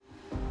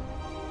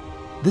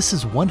This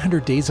is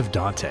 100 Days of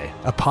Dante,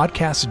 a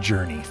podcast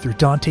journey through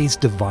Dante's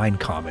Divine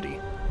Comedy,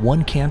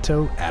 one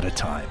canto at a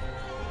time.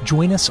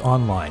 Join us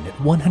online at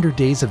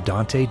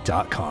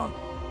 100daysofdante.com.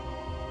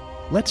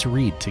 Let's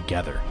read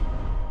together.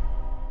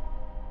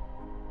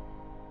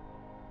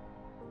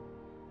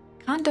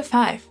 Canto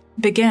 5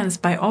 begins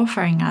by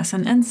offering us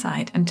an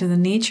insight into the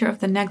nature of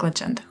the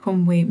negligent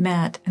whom we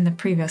met in the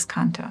previous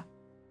canto,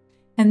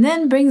 and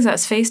then brings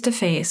us face to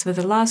face with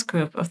the last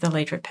group of the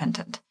late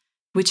repentant,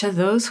 which are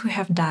those who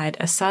have died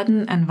a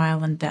sudden and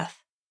violent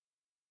death.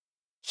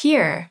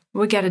 Here,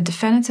 we get a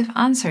definitive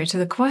answer to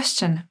the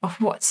question of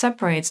what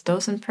separates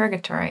those in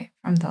purgatory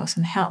from those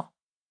in hell.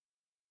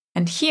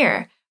 And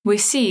here, we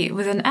see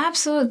with an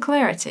absolute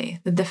clarity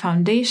that the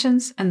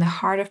foundations and the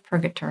heart of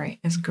purgatory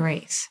is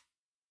grace.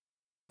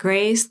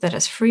 Grace that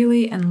is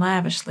freely and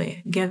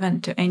lavishly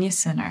given to any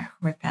sinner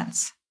who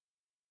repents.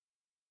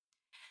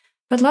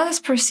 But let us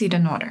proceed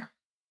in order.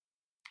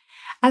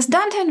 As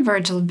Dante and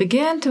Virgil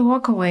began to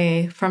walk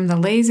away from the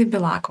lazy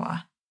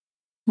Belacqua,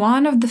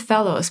 one of the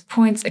fellows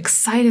points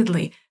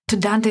excitedly to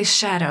Dante's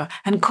shadow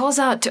and calls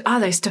out to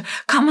others to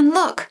come and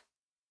look.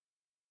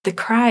 The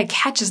cry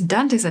catches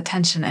Dante's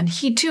attention, and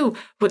he too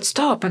would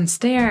stop and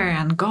stare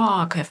and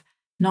gawk if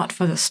not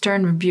for the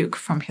stern rebuke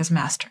from his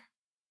master.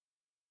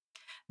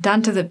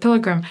 Dante the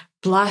pilgrim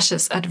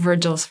blushes at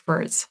Virgil's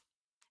words,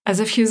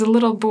 as if he's a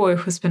little boy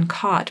who's been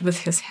caught with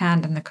his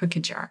hand in the cookie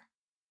jar.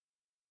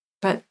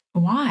 But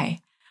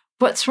why?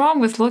 What's wrong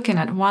with looking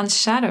at one's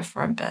shadow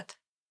for a bit?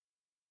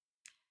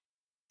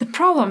 The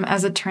problem,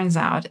 as it turns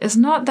out, is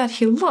not that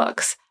he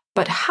looks,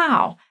 but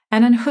how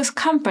and in whose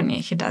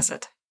company he does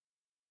it.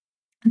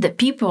 The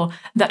people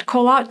that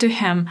call out to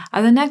him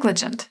are the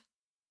negligent.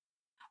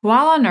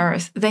 While on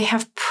earth, they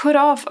have put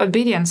off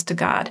obedience to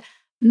God,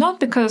 not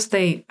because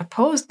they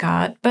opposed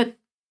God, but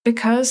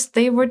because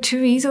they were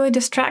too easily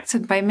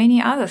distracted by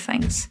many other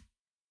things.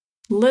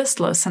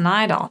 Listless and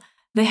idle,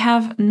 they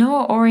have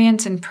no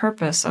orienting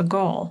purpose or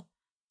goal,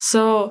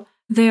 so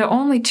they are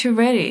only too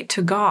ready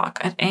to gawk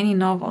at any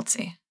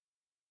novelty.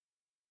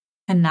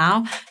 And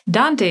now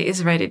Dante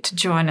is ready to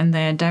join in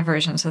their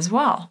diversions as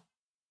well.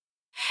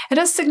 It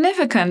is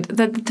significant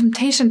that the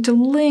temptation to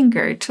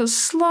linger, to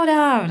slow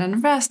down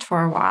and rest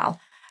for a while,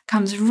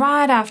 comes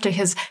right after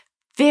his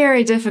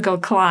very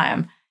difficult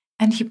climb,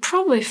 and he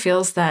probably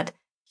feels that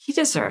he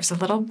deserves a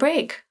little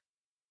break.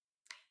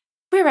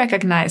 We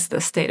recognize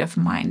this state of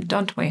mind,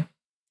 don't we?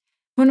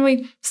 When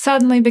we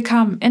suddenly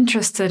become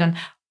interested in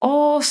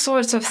all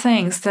sorts of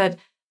things that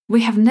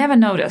we have never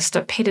noticed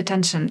or paid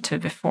attention to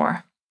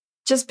before,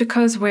 just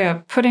because we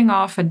are putting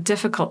off a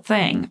difficult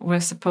thing we're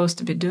supposed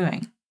to be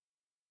doing.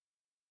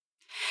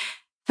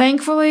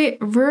 Thankfully,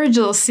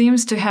 Virgil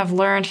seems to have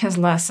learned his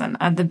lesson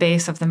at the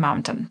base of the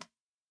mountain,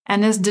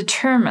 and is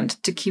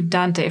determined to keep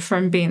Dante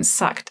from being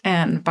sucked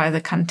in by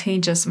the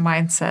contagious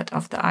mindset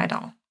of the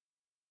idol.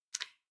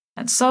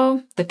 And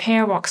so the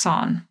pair walks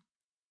on,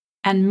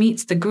 and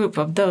meets the group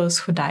of those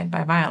who died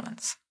by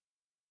violence.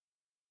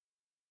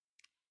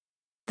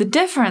 The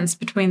difference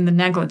between the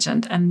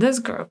negligent and this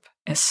group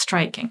is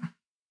striking.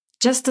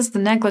 Just as the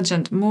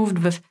negligent moved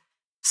with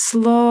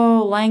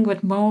slow,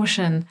 languid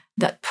motion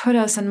that put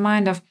us in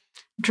mind of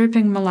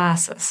dripping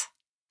molasses,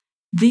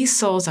 these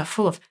souls are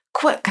full of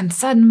quick and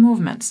sudden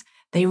movements.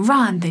 They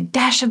run, they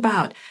dash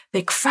about,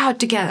 they crowd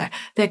together.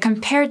 They're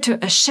compared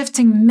to a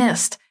shifting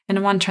mist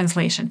in one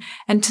translation,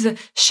 and to the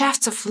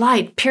shafts of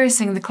light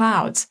piercing the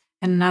clouds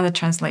in another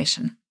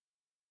translation.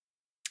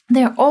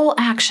 They're all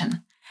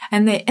action,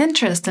 and their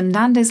interest in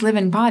Dante's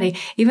living body,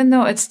 even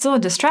though it's still a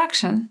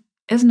distraction,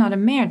 is not a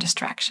mere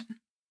distraction.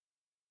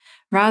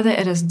 Rather,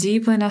 it is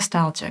deeply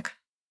nostalgic.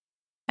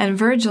 And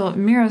Virgil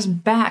mirrors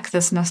back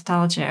this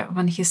nostalgia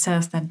when he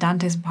says that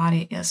Dante's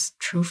body is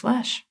true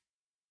flesh.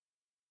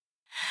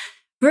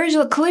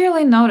 Virgil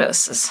clearly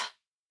notices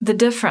the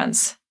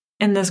difference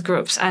in this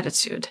group's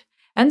attitude,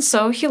 and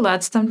so he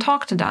lets them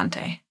talk to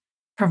Dante,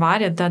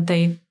 provided that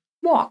they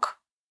walk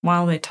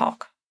while they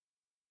talk.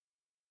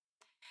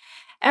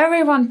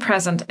 Everyone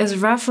present is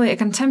roughly a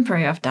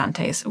contemporary of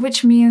Dante's,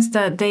 which means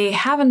that they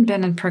haven't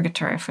been in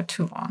purgatory for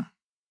too long.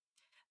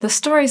 The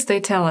stories they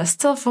tell are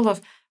still full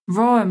of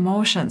raw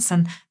emotions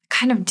and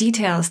kind of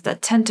details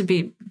that tend to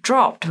be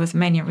dropped with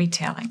many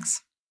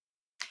retellings.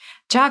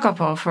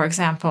 Jacopo, for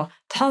example,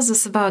 tells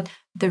us about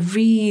the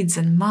reeds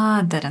and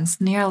mud that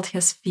ensnared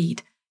his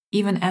feet,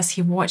 even as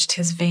he watched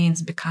his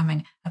veins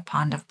becoming a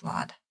pond of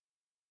blood.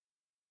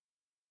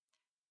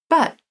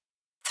 But,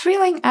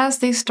 thrilling as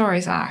these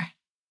stories are,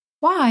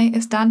 why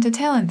is Dante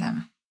telling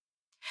them?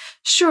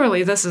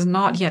 Surely this is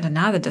not yet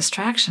another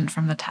distraction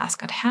from the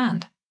task at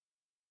hand.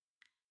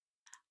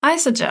 I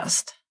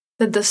suggest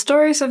that the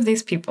stories of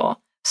these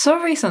people, so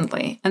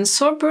recently and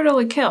so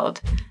brutally killed,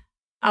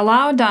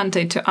 allow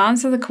Dante to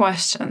answer the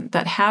question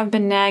that have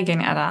been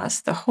nagging at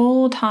us the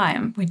whole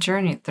time we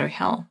journeyed through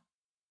hell.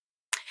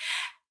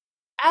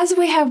 As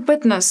we have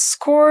witnessed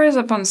scores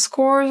upon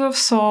scores of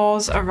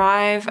souls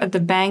arrive at the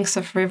banks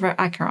of River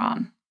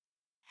Acheron,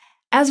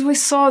 as we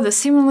saw the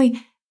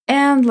seemingly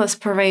endless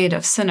parade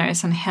of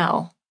sinners in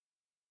hell,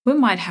 we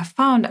might have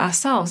found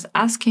ourselves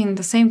asking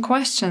the same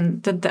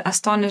question that the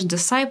astonished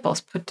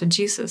disciples put to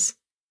Jesus.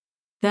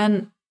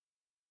 Then,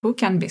 who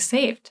can be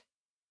saved?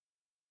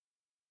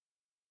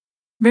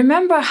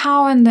 Remember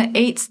how in the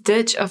 8th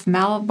ditch of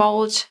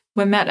Malebolge,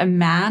 we met a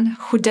man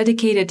who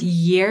dedicated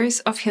years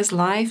of his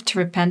life to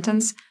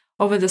repentance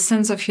over the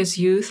sins of his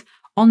youth,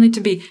 only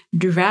to be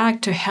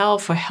dragged to hell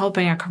for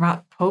helping a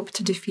corrupt pope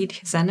to defeat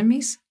his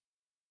enemies?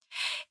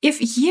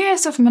 If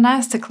years of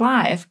monastic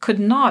life could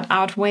not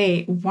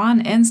outweigh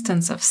one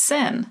instance of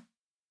sin,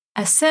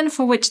 a sin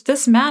for which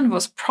this man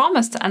was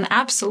promised an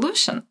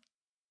absolution,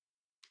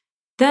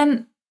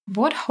 then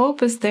what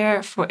hope is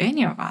there for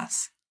any of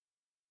us?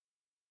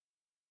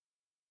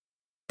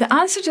 The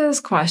answer to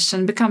this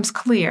question becomes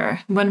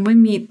clear when we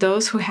meet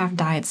those who have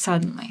died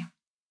suddenly.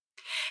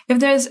 If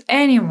there is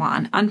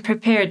anyone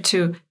unprepared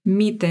to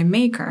meet their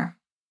Maker,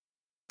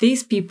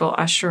 these people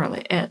are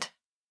surely it.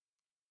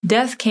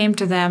 Death came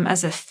to them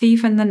as a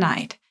thief in the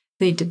night.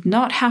 They did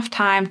not have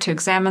time to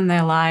examine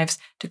their lives,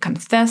 to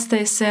confess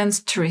their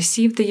sins, to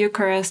receive the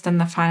Eucharist and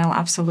the final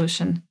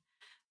absolution.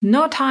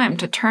 No time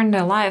to turn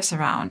their lives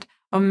around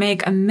or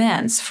make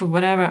amends for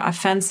whatever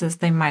offenses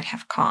they might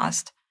have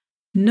caused.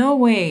 No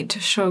way to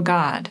show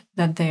God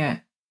that they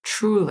are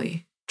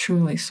truly,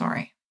 truly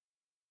sorry.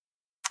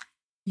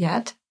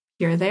 Yet,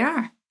 here they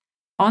are,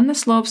 on the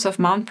slopes of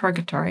Mount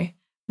Purgatory,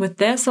 with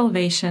their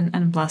salvation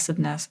and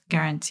blessedness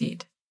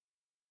guaranteed.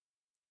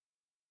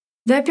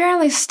 The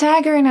apparently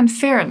staggering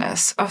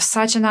unfairness of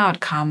such an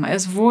outcome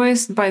is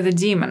voiced by the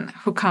demon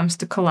who comes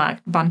to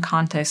collect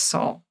Bancante's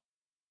soul.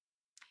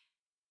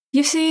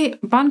 You see,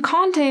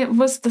 Bancante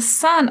was the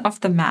son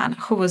of the man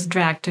who was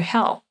dragged to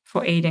hell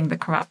for aiding the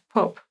corrupt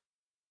pope.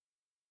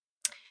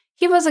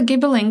 He was a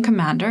Ghibelline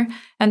commander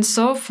and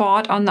so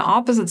fought on the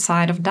opposite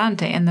side of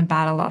Dante in the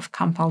Battle of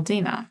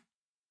Campaldina.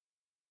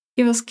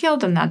 He was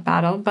killed in that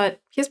battle, but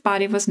his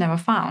body was never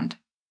found.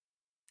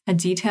 A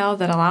detail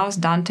that allows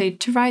Dante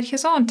to write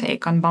his own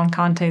take on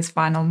Bancante's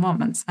final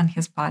moments and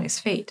his body's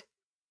fate.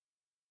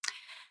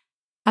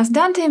 As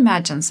Dante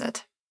imagines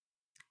it,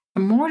 a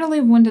mortally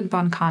wounded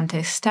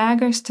Bancante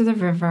staggers to the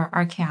river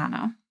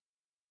Arciano,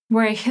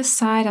 where his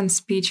sight and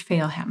speech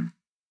fail him,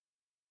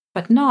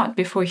 but not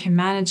before he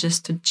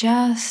manages to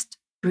just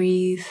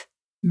breathe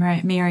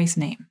Mary's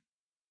name.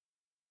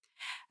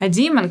 A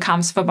demon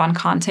comes for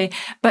Bancante,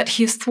 but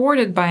he is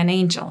thwarted by an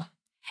angel.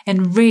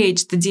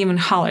 Enraged, the demon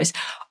hollers,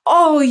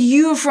 "Oh,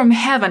 you from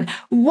heaven,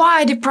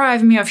 why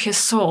deprive me of his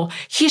soul?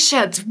 He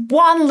sheds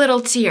one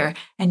little tear,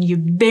 and you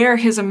bear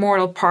his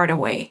immortal part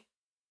away."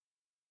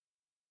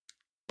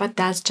 But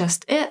that's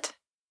just it.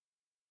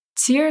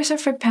 Tears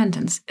of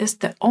repentance is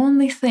the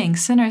only thing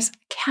sinners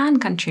can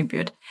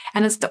contribute,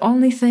 and it's the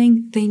only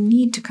thing they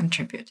need to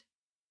contribute.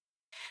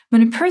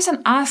 When a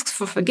person asks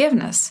for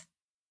forgiveness,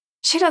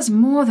 she does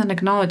more than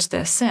acknowledge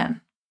their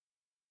sin,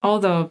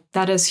 although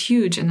that is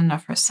huge in and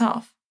of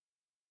herself.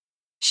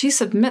 She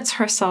submits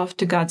herself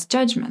to God's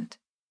judgment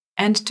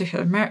and to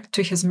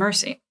his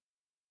mercy.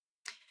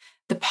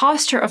 The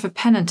posture of a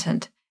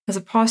penitent is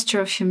a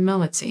posture of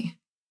humility,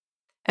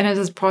 and it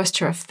is a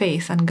posture of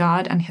faith in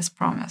God and his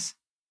promise.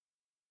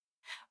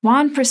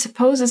 One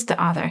presupposes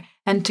the other,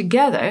 and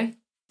together,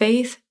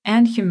 faith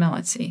and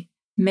humility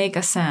make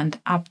ascent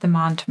up the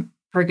Mount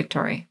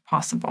Purgatory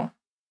possible.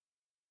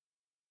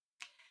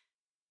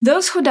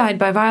 Those who died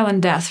by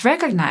violent death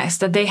recognize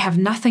that they have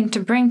nothing to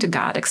bring to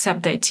God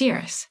except their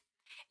tears,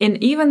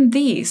 and even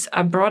these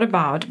are brought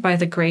about by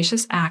the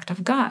gracious act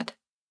of God.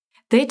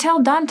 They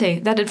tell Dante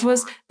that it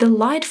was the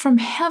light from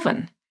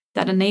heaven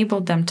that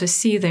enabled them to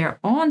see their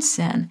own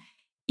sin,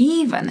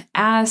 even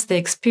as they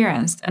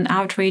experienced an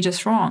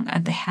outrageous wrong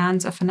at the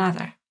hands of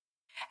another.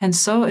 And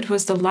so it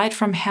was the light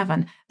from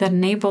heaven that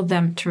enabled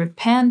them to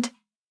repent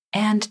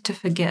and to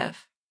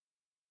forgive.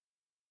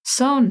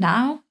 So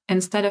now,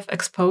 instead of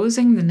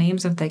exposing the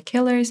names of their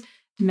killers,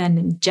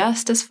 demanding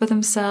justice for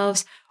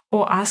themselves,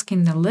 or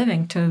asking the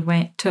living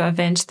to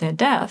avenge their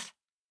death,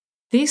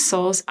 these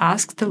souls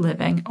ask the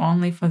living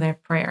only for their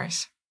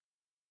prayers.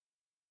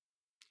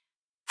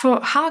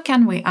 For how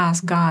can we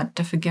ask God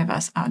to forgive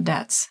us our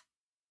debts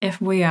if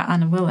we are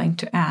unwilling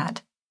to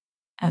add,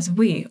 as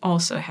we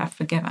also have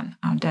forgiven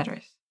our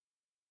debtors?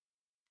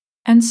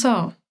 And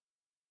so,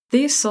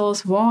 these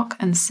souls walk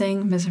and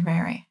sing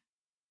Miserere,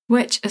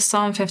 which is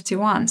Psalm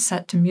 51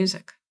 set to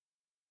music.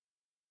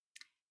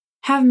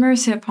 Have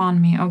mercy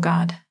upon me, O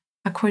God,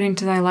 according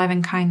to thy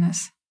loving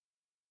kindness.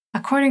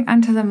 According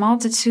unto the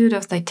multitude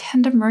of thy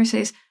tender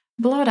mercies,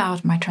 blot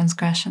out my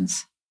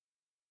transgressions.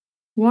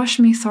 Wash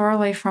me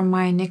thoroughly from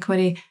my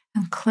iniquity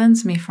and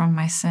cleanse me from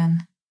my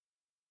sin.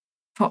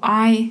 For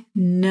I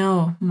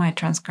know my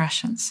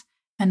transgressions,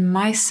 and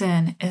my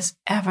sin is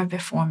ever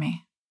before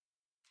me.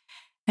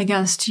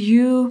 Against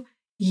you,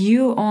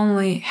 you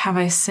only have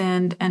I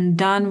sinned and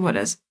done what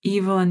is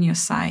evil in your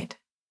sight,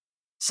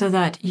 so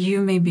that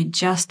you may be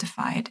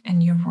justified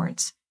in your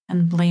words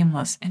and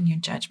blameless in your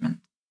judgment.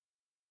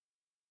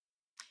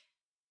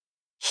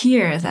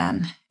 Here,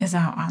 then, is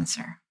our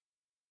answer.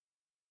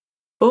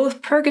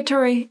 Both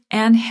purgatory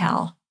and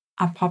hell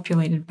are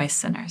populated by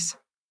sinners.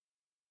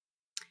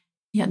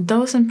 Yet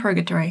those in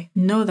purgatory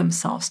know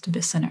themselves to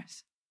be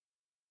sinners.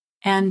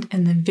 And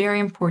in a very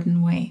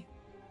important way,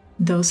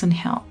 those in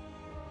hell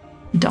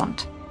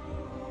don't.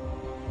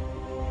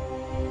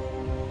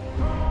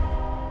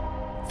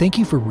 Thank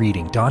you for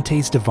reading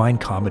Dante's Divine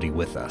Comedy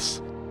with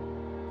us.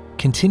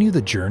 Continue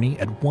the journey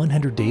at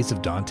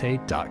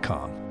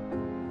 100daysofdante.com.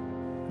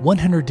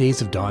 100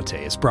 Days of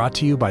Dante is brought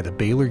to you by the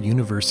Baylor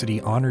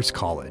University Honors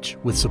College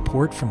with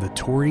support from the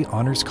Torrey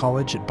Honors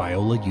College at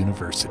Biola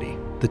University,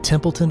 the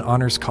Templeton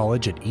Honors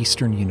College at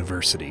Eastern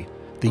University,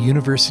 the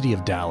University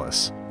of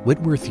Dallas,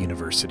 Whitworth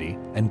University,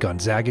 and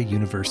Gonzaga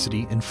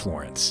University in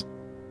Florence.